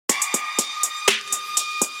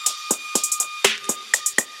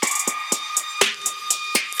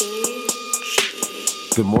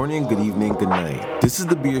Good morning, good evening, good night. This is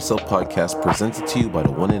the Be Yourself podcast presented to you by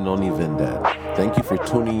the one and only Vendad. Thank you for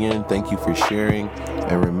tuning in, thank you for sharing,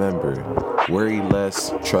 and remember, worry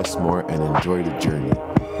less, trust more, and enjoy the journey.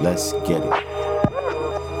 Let's get it.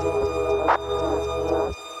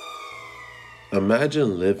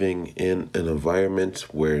 Imagine living in an environment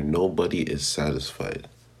where nobody is satisfied.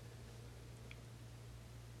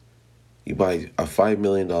 You buy a $5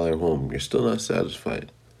 million home, you're still not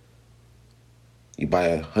satisfied. You buy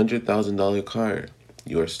a $100,000 car,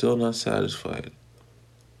 you are still not satisfied.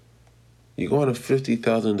 You go on a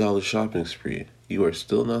 $50,000 shopping spree, you are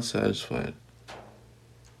still not satisfied.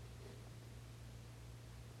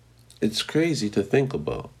 It's crazy to think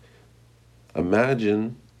about.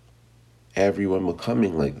 Imagine everyone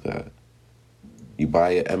becoming like that. You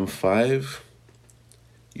buy an M5,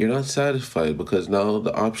 you're not satisfied because now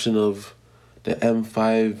the option of the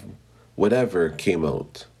M5 whatever came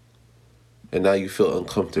out. And now you feel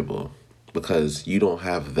uncomfortable because you don't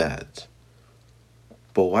have that.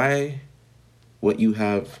 But why what you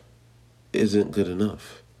have isn't good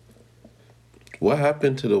enough? What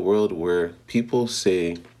happened to the world where people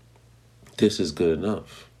say this is good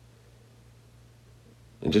enough?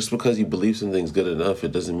 And just because you believe something's good enough,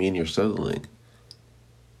 it doesn't mean you're settling.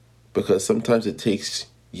 Because sometimes it takes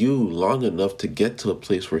you long enough to get to a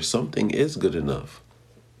place where something is good enough.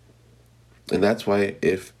 And that's why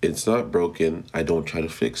if it's not broken, I don't try to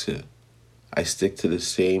fix it. I stick to the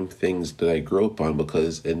same things that I grew up on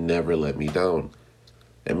because it never let me down.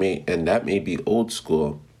 And that may be old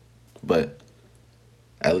school, but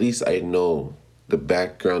at least I know the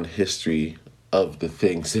background history of the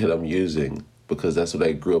things that I'm using because that's what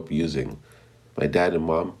I grew up using. My dad and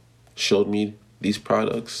mom showed me these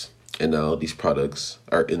products, and now these products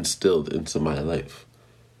are instilled into my life.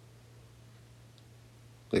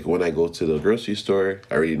 Like when I go to the grocery store,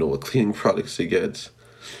 I already know what cleaning products to get,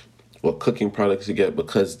 what cooking products to get,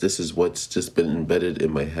 because this is what's just been embedded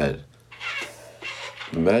in my head.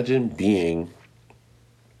 Imagine being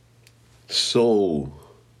so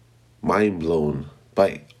mind blown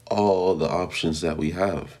by all the options that we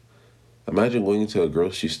have. Imagine going into a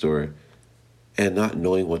grocery store and not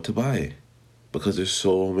knowing what to buy because there's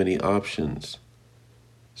so many options.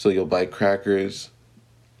 So you'll buy crackers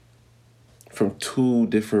from 2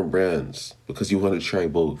 different brands because you want to try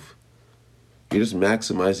both. You're just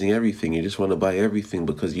maximizing everything. You just want to buy everything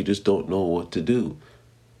because you just don't know what to do.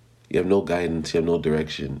 You have no guidance, you have no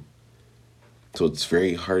direction. So it's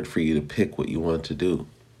very hard for you to pick what you want to do.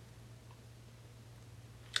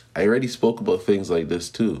 I already spoke about things like this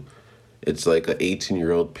too. It's like an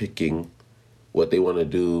 18-year-old picking what they want to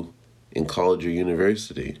do in college or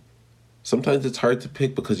university. Sometimes it's hard to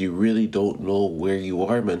pick because you really don't know where you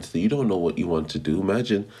are mentally. You don't know what you want to do.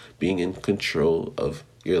 Imagine being in control of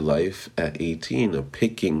your life at 18, of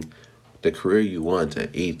picking the career you want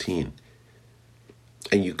at 18.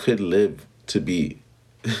 And you could live to be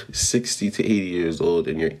 60 to 80 years old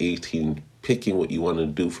and you're 18, picking what you want to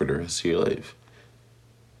do for the rest of your life.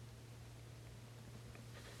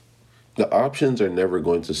 The options are never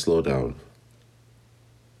going to slow down.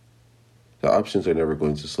 The options are never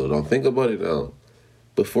going to slow down. Think about it now.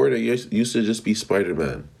 Before, there used to just be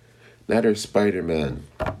Spider-Man. Now there's Spider-Man.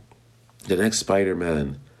 The next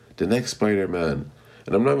Spider-Man. The next Spider-Man.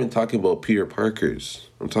 And I'm not even talking about Peter Parker's.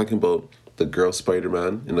 I'm talking about the girl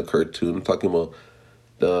Spider-Man in the cartoon. I'm talking about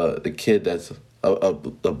the kid that's a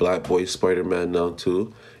black boy Spider-Man now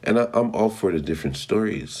too. And I'm all for the different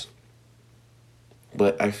stories.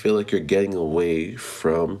 But I feel like you're getting away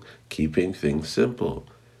from keeping things simple.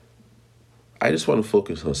 I just want to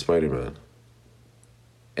focus on Spider-Man.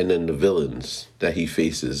 And then the villains that he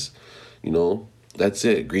faces. That's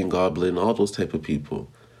it. Green Goblin, all those type of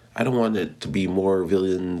people. I don't want it to be more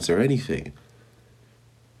villains or anything.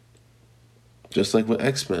 Just like with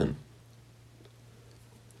X-Men.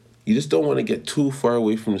 You just don't want to get too far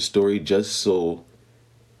away from the story just so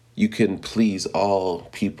you can please all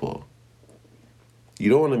people. You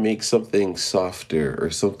don't want to make something softer or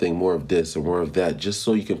something more of this or more of that just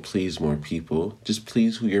so you can please more people. Just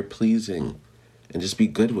please who you're pleasing and just be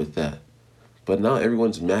good with that. But now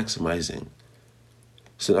everyone's maximizing.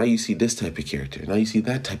 So now you see this type of character. Now you see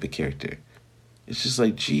that type of character. It's just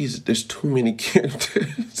like, geez, there's too many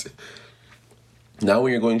characters. Now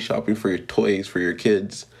when you're going shopping for your toys for your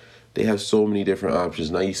kids, they have so many different options.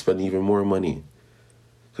 Now you spend even more money.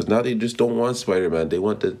 Because now they just don't want Spider-Man. They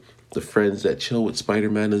want the friends that chill with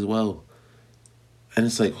Spider-Man as well. And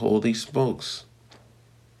it's like, holy smokes.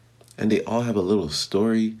 And they all have a little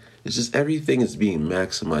story. It's just everything is being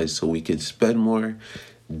maximized so we can spend more,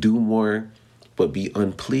 do more, but be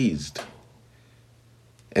unpleased.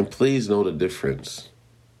 And please know the difference.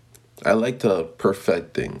 I like to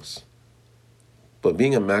perfect things. But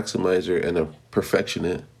being a maximizer and a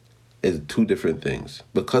perfectionist is two different things.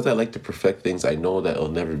 Because I like to perfect things, I know that it'll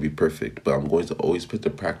never be perfect, but I'm going to always put the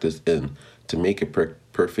practice in to make it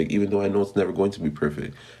perfect, even though I know it's never going to be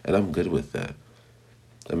perfect. And I'm good with that.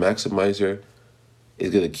 A maximizer is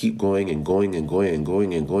going to keep going and going and going and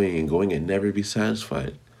going and going and going and never be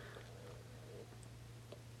satisfied.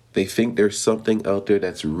 They think there's something out there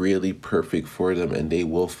that's really perfect for them, and they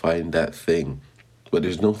will find that thing. But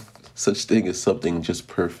there's no such thing as something just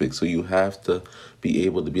perfect. So you have to be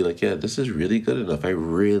able to be like, yeah, this is really good enough. I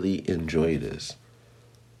really enjoy this.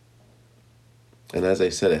 And as I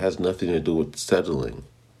said, it has nothing to do with settling.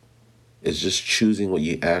 It's just choosing what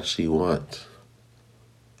you actually want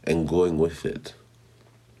and going with it.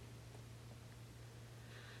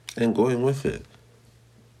 And going with it.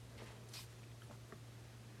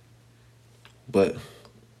 But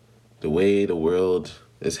the way the world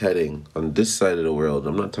is heading on this side of the world,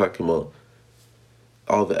 I'm not talking about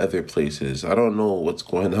all the other places. I don't know what's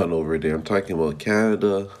going on over there. I'm talking about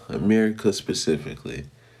Canada, America specifically.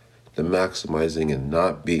 The maximizing and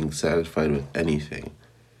not being satisfied with anything.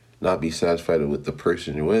 Not be satisfied with the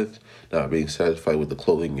person you're with, not being satisfied with the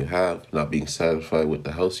clothing you have, not being satisfied with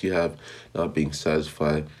the house you have, not being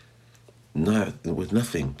satisfied with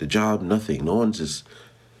nothing. The job, nothing. No one's just...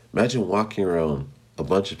 Imagine walking around a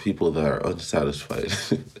bunch of people that are unsatisfied.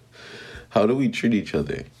 How do we treat each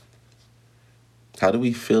other? How do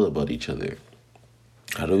we feel about each other?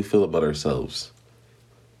 How do we feel about ourselves?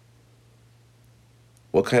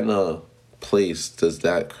 What kind of place does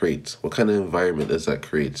that create? What kind of environment does that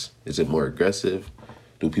create? Is it more aggressive?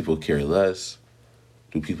 Do people care less?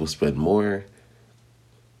 Do people spend more?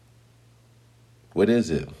 What is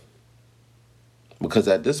it? Because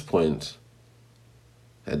at this point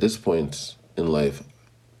in life,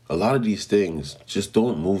 a lot of these things just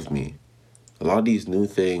don't move me. A lot of these new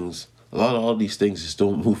things, a lot of all these things just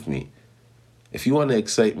don't move me. If you want to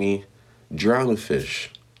excite me, drown a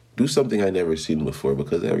fish. Do something I never seen before,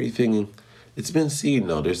 because everything, it's been seen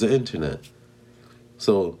now. There's the internet.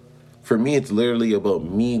 So for me, it's literally about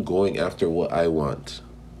me going after what I want.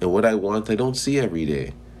 And what I want, I don't see every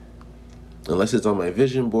day. Unless it's on my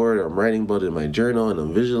vision board, or I'm writing about it in my journal and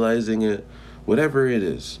I'm visualizing it, whatever it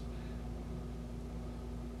is.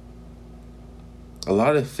 A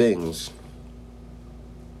lot of things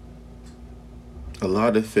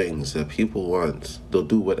that people want, they'll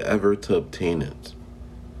do whatever to obtain it.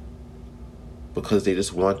 Because they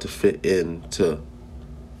just want to fit into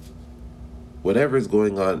whatever is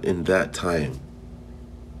going on in that time.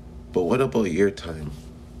 But what about your time?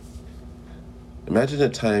 Imagine the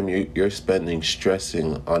time you're spending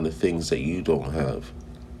stressing on the things that you don't have.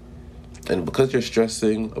 And because you're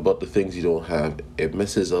stressing about the things you don't have, it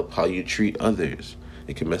messes up how you treat others.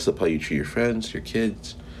 It can mess up how you treat your friends, your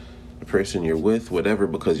kids, the person you're with, whatever,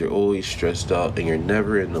 because you're always stressed out and you're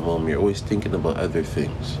never in the moment. You're always thinking about other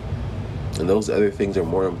things. And those other things are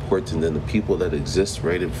more important than the people that exist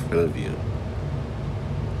right in front of you.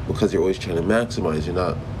 Because you're always trying to maximize. You're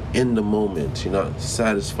not in the moment. You're not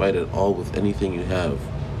satisfied at all with anything you have.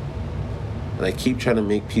 And I keep trying to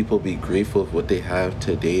make people be grateful for what they have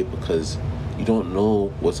today, because you don't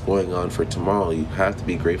know what's going on for tomorrow. You have to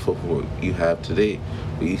be grateful for what you have today,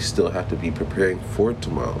 but you still have to be preparing for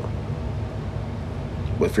tomorrow.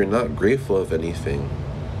 But if you're not grateful of anything,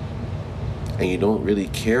 and you don't really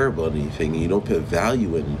care about anything, and you don't put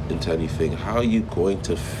value into anything, how are you going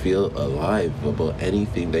to feel alive about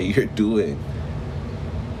anything that you're doing?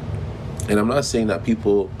 And I'm not saying that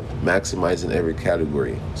people maximize in every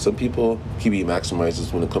category. Some people can be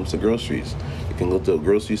maximizers when it comes to groceries. You can go to a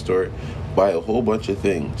grocery store, buy a whole bunch of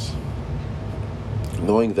things,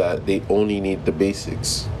 knowing that they only need the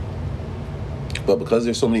basics. But because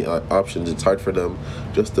there's so many options, it's hard for them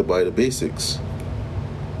just to buy the basics.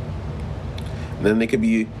 And then they could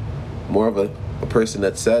be more of a person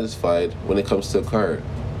that's satisfied when it comes to a car.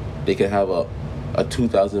 They could have a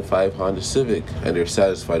 2005 Honda Civic and they're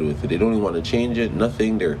satisfied with it. They don't even want to change it,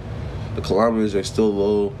 nothing. The kilometers are still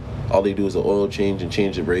low. All they do is an oil change and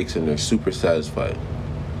change the brakes, and they're super satisfied.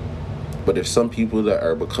 But there's some people that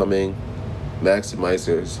are becoming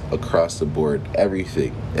maximizers across the board.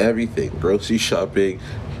 Everything. Grocery shopping,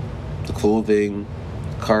 the clothing,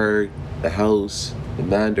 car, the house, the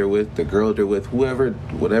man they're with, the girl they're with,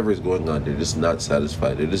 whatever is going on, they're just not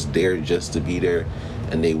satisfied. They're just there just to be there,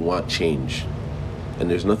 and they want change. And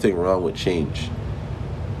there's nothing wrong with change.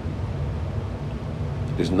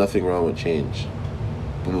 There's nothing wrong with change.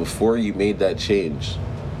 But before you made that change,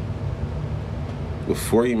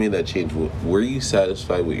 were you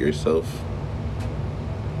satisfied with yourself?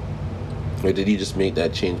 Or did you just make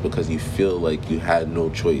that change because you feel like you had no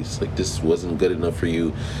choice? Like this wasn't good enough for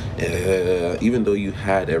you, even though you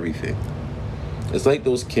had everything. It's like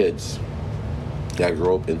those kids that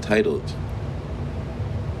grow up entitled.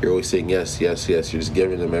 You're always saying yes, yes, yes. You're just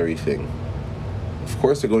giving them everything. Of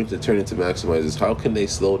course, they're going to turn into maximizers. How can they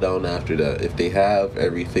slow down after that? If they have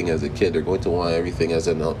everything as a kid, they're going to want everything as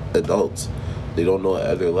an adult. They don't know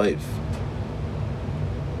other life.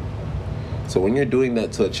 So when you're doing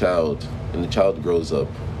that to a child, and the child grows up,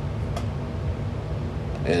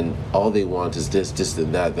 and all they want is this,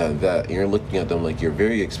 and that, and you're looking at them like you're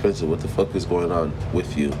very expensive. What the fuck is going on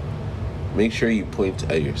with you? Make sure you point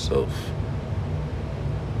at yourself.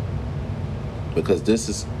 Because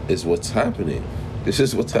this is what's happening. This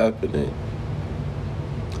is what's happening.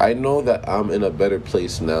 I know that I'm in a better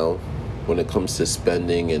place now when it comes to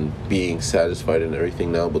spending and being satisfied and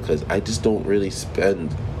everything now, because I just don't really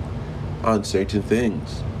spend on certain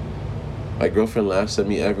things. My girlfriend laughs at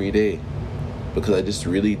me every day because I just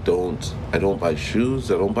really I don't buy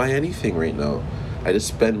shoes. I don't buy anything right now. I just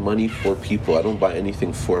spend money for people. I don't buy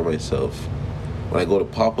anything for myself. When I go to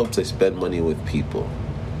pop-ups, I spend money with people.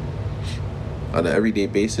 On an everyday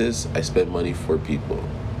basis, I spend money for people.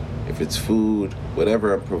 If it's food,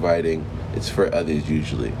 whatever I'm providing, it's for others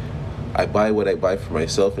usually. I buy what I buy for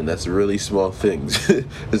myself, and that's really small things.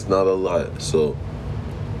 It's not a lot. So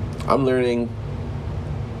I'm learning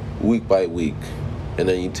week by week, and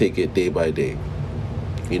then you take it day by day.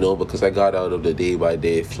 Because I got out of the day by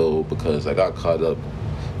day flow because I got caught up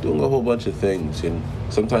doing a whole bunch of things, and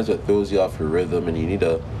sometimes it throws you off your rhythm, and you need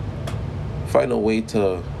to find a way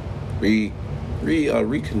to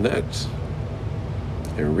reconnect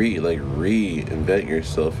and reinvent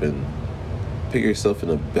yourself and put yourself in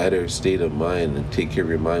a better state of mind and take care of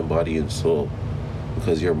your mind, body, and soul,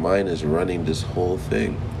 because your mind is running this whole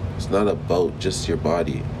thing. It's not about just your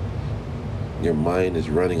body. Your mind is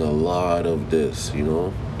running a lot of this,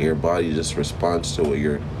 Your body just responds to what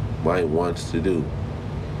your mind wants to do,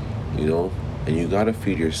 And you gotta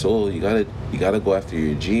feed your soul. You gotta go after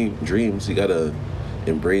your dreams. You gotta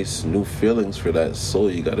embrace new feelings for that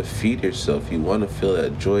soul. You gotta feed yourself. You wanna feel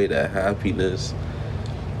that joy, that happiness,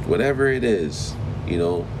 whatever it is,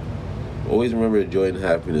 Always remember joy and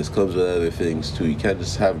happiness comes with other things too. You can't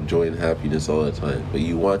just have joy and happiness all the time, but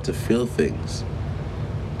you want to feel things.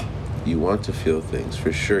 You want to feel things,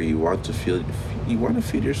 for sure. You want to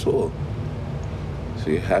feed your soul. So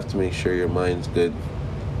you have to make sure your mind's good,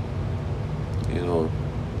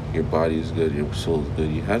 your body's good, your soul's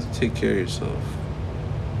good. You have to take care of yourself.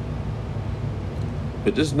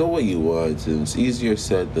 But just know what you want, and it's easier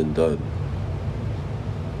said than done.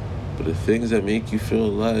 But the things that make you feel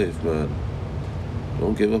alive, man,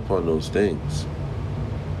 don't give up on those things.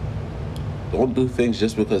 Don't do things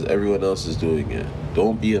just because everyone else is doing it.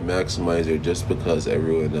 Don't be a maximizer just because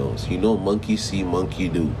everyone else. Monkey see, monkey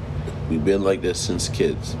do. We've been like this since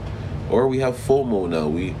kids. Or we have FOMO now,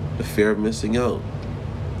 the fear of missing out.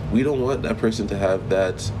 We don't want that person to have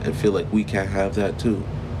that and feel like we can't have that too.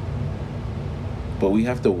 But we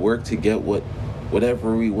have to work to get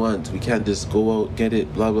whatever we want. We can't just go out, get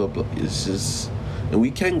it, blah, blah, blah. It's just, and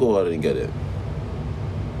we can go out and get it.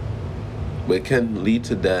 But it can lead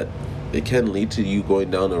to that. It can lead to you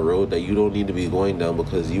going down a road that you don't need to be going down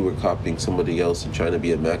because you were copying somebody else and trying to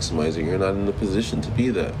be a maximizer. You're not in the position to be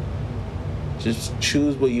that. Just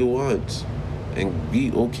choose what you want and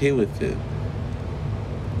be okay with it.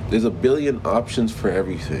 There's a billion options for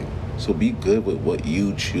everything. So be good with what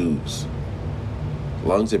you choose, as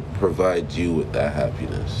long as it provides you with that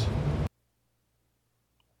happiness.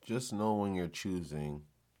 Just know when you're choosing,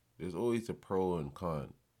 there's always a pro and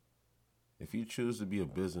con. If you choose to be a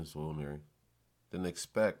business owner, then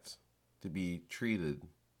expect to be treated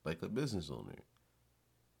like a business owner.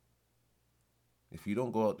 If you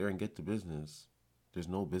don't go out there and get the business, there's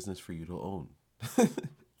no business for you to own.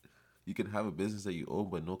 You can have a business that you own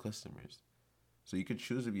but no customers. So you can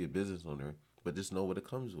choose to be a business owner, but just know what it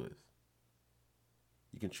comes with.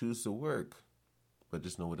 You can choose to work, but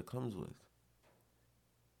just know what it comes with.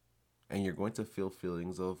 And you're going to feel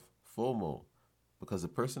feelings of FOMO, because the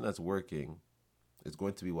person that's working is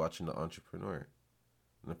going to be watching the entrepreneur.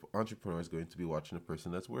 And the entrepreneur is going to be watching the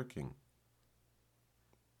person that's working.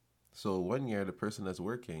 So 1 year, the person that's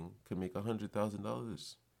working could make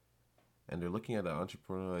 $100,000. And they're looking at the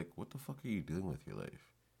entrepreneur like, what the fuck are you doing with your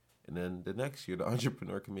life? And then the next year, the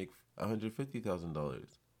entrepreneur can make $150,000.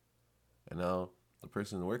 And now the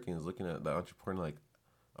person working is looking at the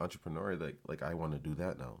entrepreneur like I want to do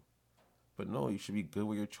that now. But no, you should be good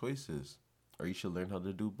with your choices. Or you should learn how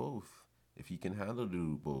to do both. If you can handle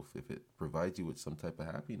do both, if it provides you with some type of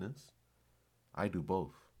happiness. I do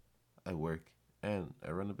both. I work, and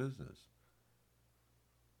I run a business.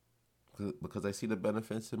 Because I see the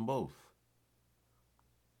benefits in both.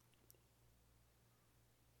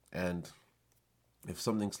 And if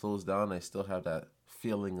something slows down, I still have that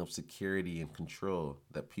feeling of security and control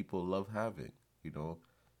that people love having. You know,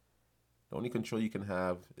 the only control you can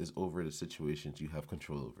have is over the situations you have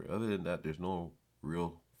control over. Other than that, there's no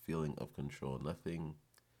real feeling of control. Nothing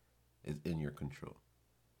is in your control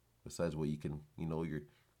besides what you can,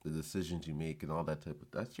 the decisions you make and all that type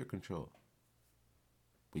of. That's your control.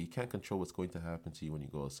 But you can't control what's going to happen to you when you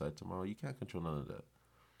go outside tomorrow. You can't control none of that.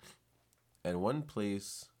 And one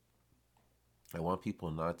place I want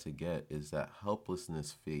people not to get is that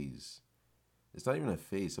helplessness phase. It's not even a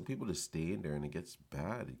phase. Some people just stay in there and it gets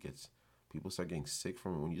bad. People start getting sick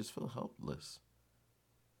from it when you just feel helpless.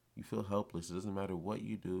 You feel helpless. It doesn't matter what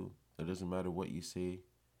you do. It doesn't matter what you say.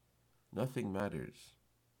 Nothing matters.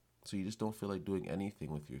 So you just don't feel like doing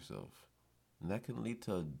anything with yourself. And that can lead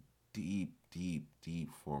to a deep, deep,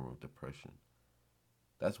 deep form of depression.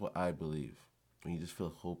 That's what I believe. When you just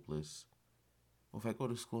feel hopeless. Well, if I go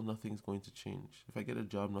to school, nothing's going to change. If I get a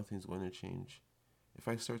job, nothing's going to change. If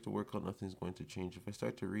I start to work out, nothing's going to change. If I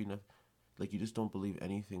start to read, like you just don't believe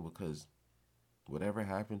anything because whatever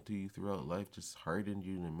happened to you throughout life just hardened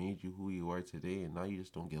you and made you who you are today, and now you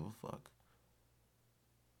just don't give a fuck.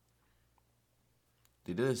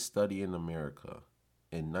 They did a study in America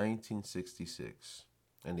in 1966,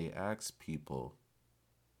 and they asked people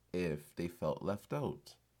if they felt left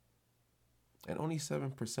out. And only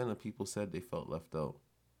 7% of people said they felt left out.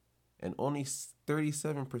 And only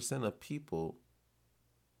 37% of people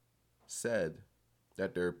said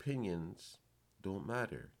that their opinions don't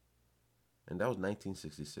matter. And that was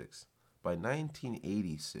 1966. By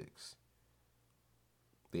 1986,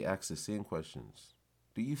 they asked the same questions.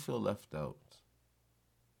 Do you feel left out?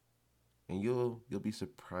 And you'll be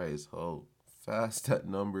surprised how fast that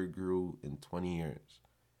number grew in 20 years.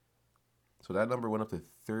 So that number went up to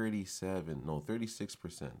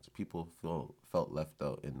 36% people felt left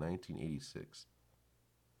out in 1986.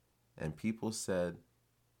 And people said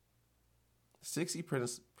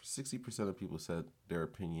 60% of people said their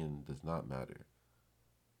opinion does not matter.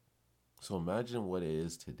 So imagine what it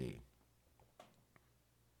is today.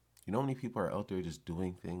 You know how many people are out there just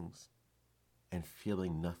doing things and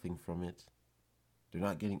feeling nothing from it? They're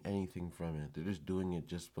not getting anything from it. They're just doing it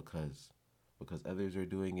just because others are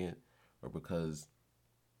doing it, or because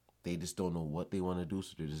they just don't know what they want to do,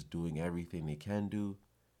 so they're just doing everything they can do.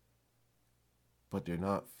 But they're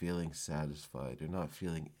not feeling satisfied. They're not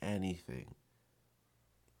feeling anything.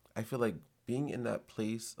 I feel like being in that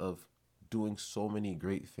place of doing so many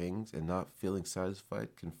great things and not feeling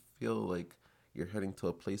satisfied can feel like you're heading to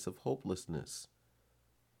a place of hopelessness.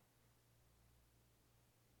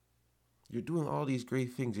 You're doing all these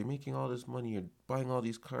great things. You're making all this money. You're buying all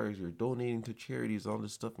these cars. You're donating to charities, all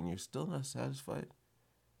this stuff, and you're still not satisfied?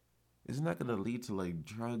 Isn't that going to lead to like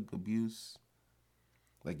drug abuse?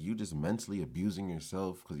 Like you just mentally abusing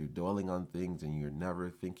yourself because you're dwelling on things and you're never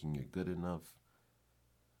thinking you're good enough?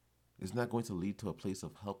 Isn't that going to lead to a place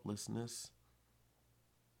of helplessness?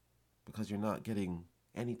 Because you're not getting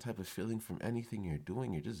any type of feeling from anything you're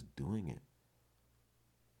doing. You're just doing it.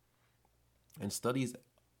 And studies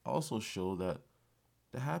also show that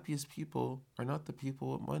the happiest people are not the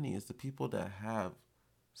people with money. It's the people that have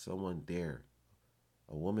someone there,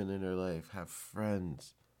 a woman in their life, have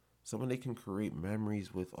friends, someone they can create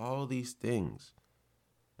memories with, all these things.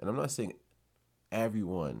 And I'm not saying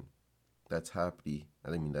everyone that's happy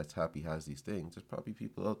has these things. There's probably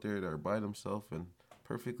people out there that are by themselves and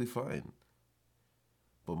perfectly fine.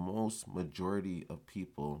 But majority of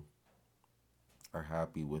people are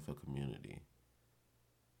happy with a community.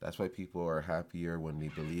 That's why people are happier when they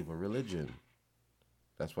believe a religion.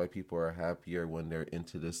 That's why people are happier when they're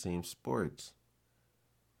into the same sports.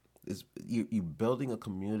 You building a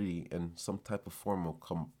community and some type of form of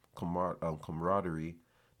camaraderie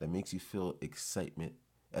that makes you feel excitement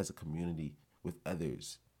as a community with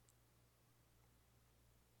others.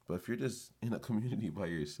 But if you're just in a community by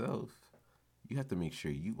yourself, you have to make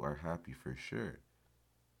sure you are happy for sure.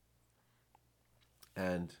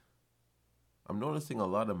 And I'm noticing a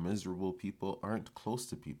lot of miserable people aren't close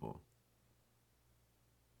to people.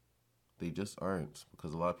 They just aren't,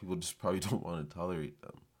 because a lot of people just probably don't want to tolerate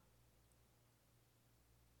them.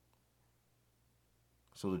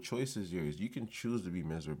 So the choice is yours. You can choose to be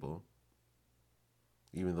miserable,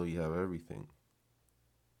 even though you have everything.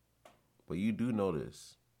 But you do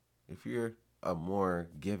notice, if you're a more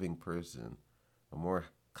giving person, a more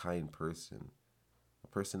kind person, a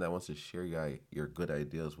person that wants to share your good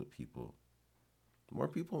ideas with people, more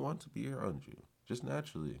people want to be around you, just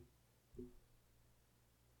naturally.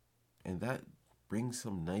 And that brings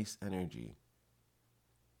some nice energy.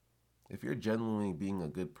 If you're genuinely being a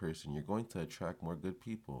good person, you're going to attract more good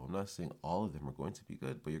people. I'm not saying all of them are going to be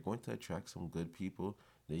good, but you're going to attract some good people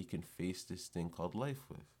that you can face this thing called life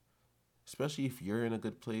with. Especially if you're in a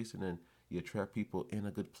good place and then you attract people in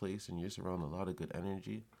a good place and you're surrounded a lot of good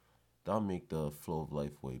energy, that'll make the flow of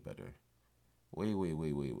life way better. Way, way,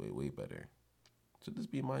 way, way, way, way better. So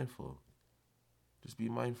just be mindful. Just be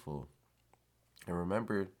mindful. And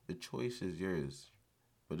remember, the choice is yours.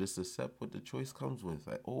 But just accept what the choice comes with.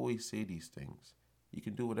 I always say these things. You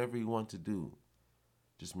can do whatever you want to do.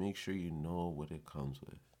 Just make sure you know what it comes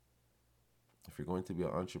with. If you're going to be an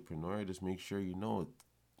entrepreneur, just make sure you know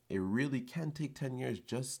it really can take 10 years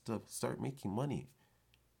just to start making money.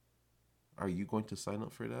 Are you going to sign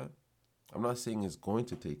up for that? I'm not saying it's going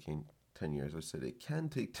to take 10 years. I said it can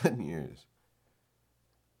take 10 years.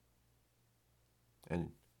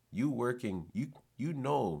 And you working, you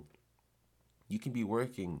know, you can be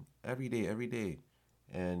working every day,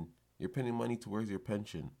 and you're putting money towards your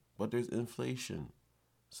pension, but there's inflation.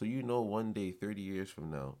 So you know one day, 30 years from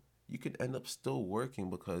now, you could end up still working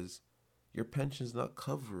because your pension's not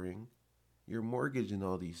covering your mortgage and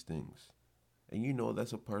all these things. And you know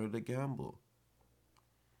that's a part of the gamble.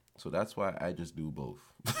 So that's why I just do both.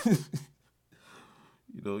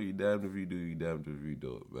 You damned if you do, you damned if you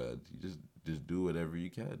don't, man. You just do whatever you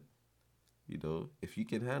can. If you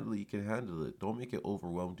can handle it, you can handle it. Don't make it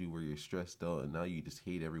overwhelmed you where you're stressed out and now you just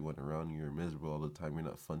hate everyone around you. You're miserable all the time. You're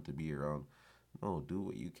not fun to be around. No, do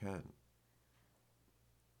what you can.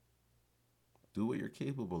 Do what you're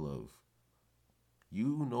capable of.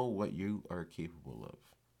 You know what you are capable of.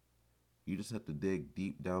 You just have to dig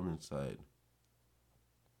deep down inside.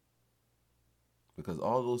 Because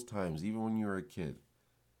all those times, even when you were a kid,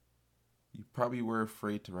 you probably were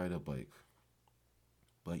afraid to ride a bike.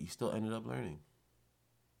 But you still ended up learning.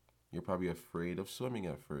 You're probably afraid of swimming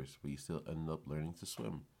at first, but you still ended up learning to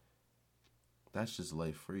swim. That's just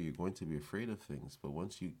life for you. You're going to be afraid of things, but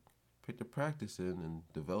once you put the practice in and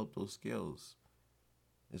develop those skills,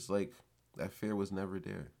 it's like that fear was never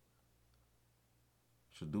there.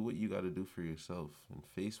 So do what you got to do for yourself and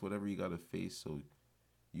face whatever you got to face so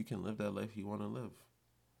you can live that life you want to live.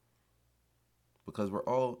 Because we're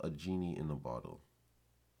all a genie in a bottle.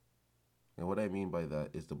 And what I mean by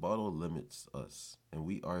that is the bottle limits us, and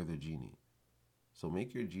we are the genie. So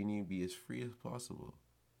make your genie be as free as possible.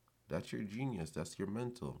 That's your genius. That's your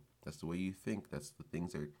mental. That's the way you think. That's the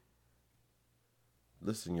things that...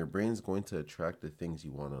 Listen, your brain's going to attract the things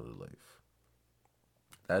you want out of life.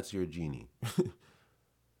 That's your genie.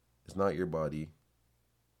 It's not your body.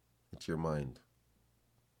 It's your mind.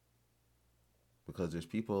 Because there's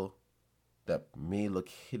people that may look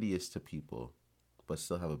hideous to people but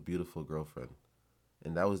still have a beautiful girlfriend.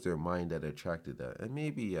 And that was their mind that attracted that. And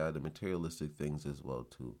maybe, the materialistic things as well,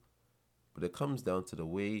 too. But it comes down to the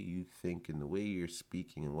way you think and the way you're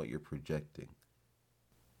speaking and what you're projecting.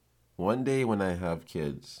 One day when I have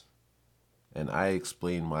kids and I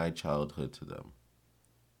explain my childhood to them,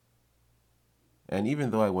 and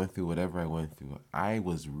even though I went through whatever I went through, I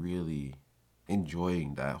was really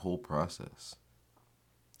enjoying that whole process.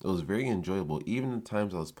 It was very enjoyable. Even the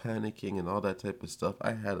times I was panicking and all that type of stuff,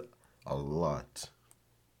 I had a lot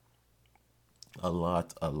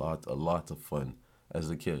of fun as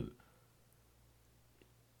a kid.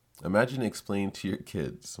 Imagine explaining to your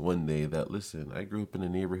kids one day that, listen, I grew up in a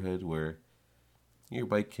neighborhood where your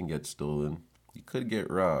bike can get stolen. You could get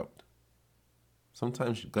robbed.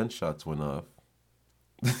 Sometimes gunshots went off.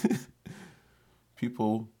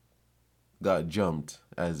 People got jumped,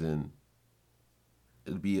 as in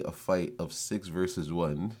it'd be a fight of 6 versus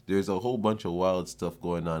 1. There's a whole bunch of wild stuff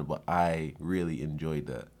going on, but I really enjoyed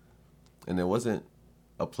that. And it wasn't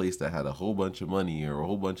a place that had a whole bunch of money or a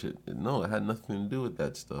whole bunch of... No, it had nothing to do with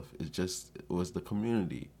that stuff. It was the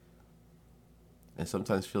community. And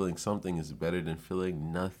sometimes feeling something is better than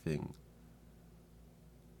feeling nothing.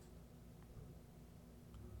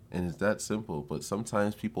 And it's that simple. But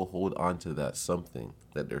sometimes people hold on to that something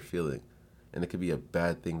that they're feeling. And it could be a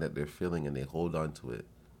bad thing that they're feeling and they hold on to it.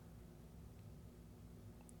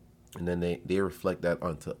 And then they reflect that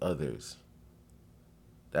onto others.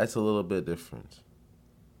 That's a little bit different.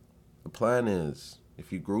 The plan is,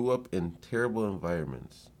 if you grew up in terrible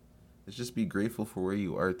environments, is just be grateful for where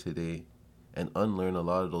you are today and unlearn a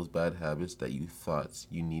lot of those bad habits that you thought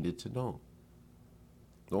you needed to know.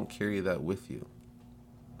 Don't carry that with you.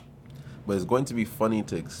 But it's going to be funny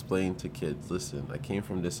to explain to kids, listen, I came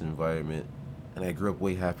from this environment and I grew up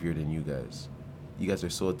way happier than you guys. You guys are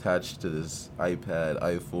so attached to this iPad,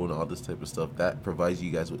 iPhone, all this type of stuff. That provides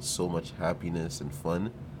you guys with so much happiness and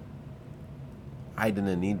fun. I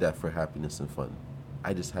didn't need that for happiness and fun.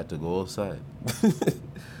 I just had to go outside.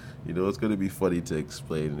 It's going to be funny to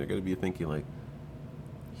explain. They're going to be thinking, like,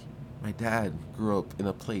 my dad grew up in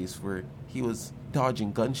a place where he was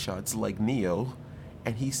dodging gunshots like Neo,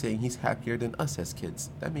 and he's saying he's happier than us as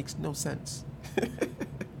kids. That makes no sense.